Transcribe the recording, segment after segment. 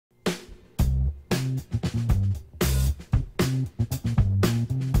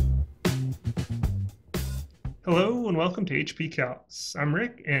Hello and welcome to HP Calcs. I'm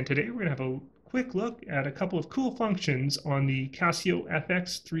Rick, and today we're going to have a quick look at a couple of cool functions on the Casio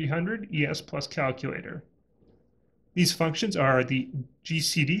fx-300 ES Plus calculator. These functions are the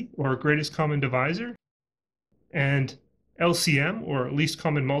GCD, or Greatest Common Divisor, and LCM, or Least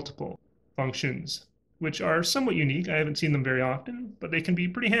Common Multiple functions, which are somewhat unique. I haven't seen them very often, but they can be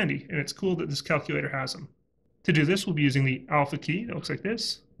pretty handy, and it's cool that this calculator has them. To do this, we'll be using the alpha key that looks like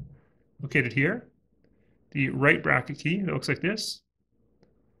this, located here. The right bracket key that looks like this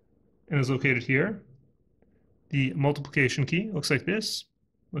and is located here. The multiplication key looks like this,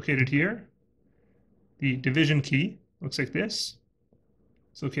 located here. The division key looks like this,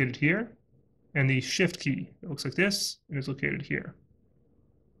 it's located here. And the shift key looks like this and is located here.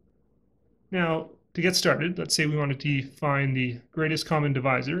 Now, to get started, let's say we wanted to find the greatest common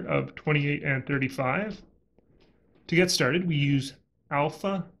divisor of 28 and 35. To get started, we use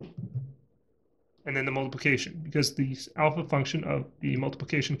alpha and then the multiplication, because the alpha function of the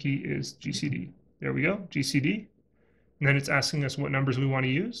multiplication key is GCD. There we go, GCD. And then it's asking us what numbers we want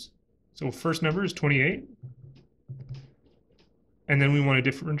to use. So first number is 28. And then we want to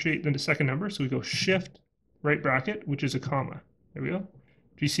differentiate the second number, so we go shift right bracket, which is a comma. There we go.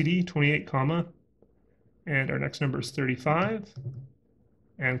 GCD 28 comma. And our next number is 35.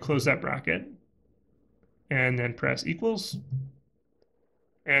 And close that bracket. And then press equals.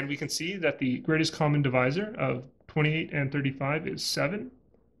 And we can see that the greatest common divisor of 28 and 35 is 7,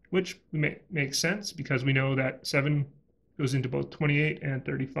 which makes sense because we know that 7 goes into both 28 and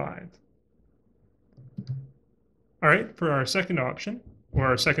 35. All right, for our second option, or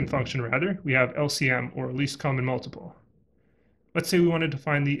our second function rather, we have LCM, or least common multiple. Let's say we wanted to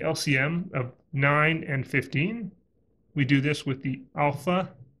find the LCM of 9 and 15. We do this with the alpha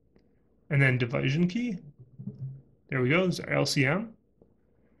and then division key. There we go, this is our LCM.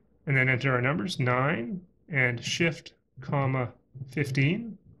 And then enter our numbers, 9 and shift, comma,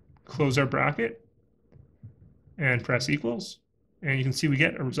 15. Close our bracket and press equals. And you can see we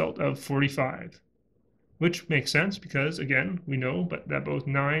get a result of 45, which makes sense because, again, we know that both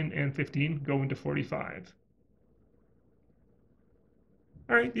 9 and 15 go into 45.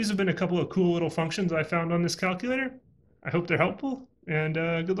 All right, these have been a couple of cool little functions I found on this calculator. I hope they're helpful, and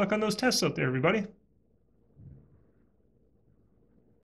good luck on those tests out there, everybody.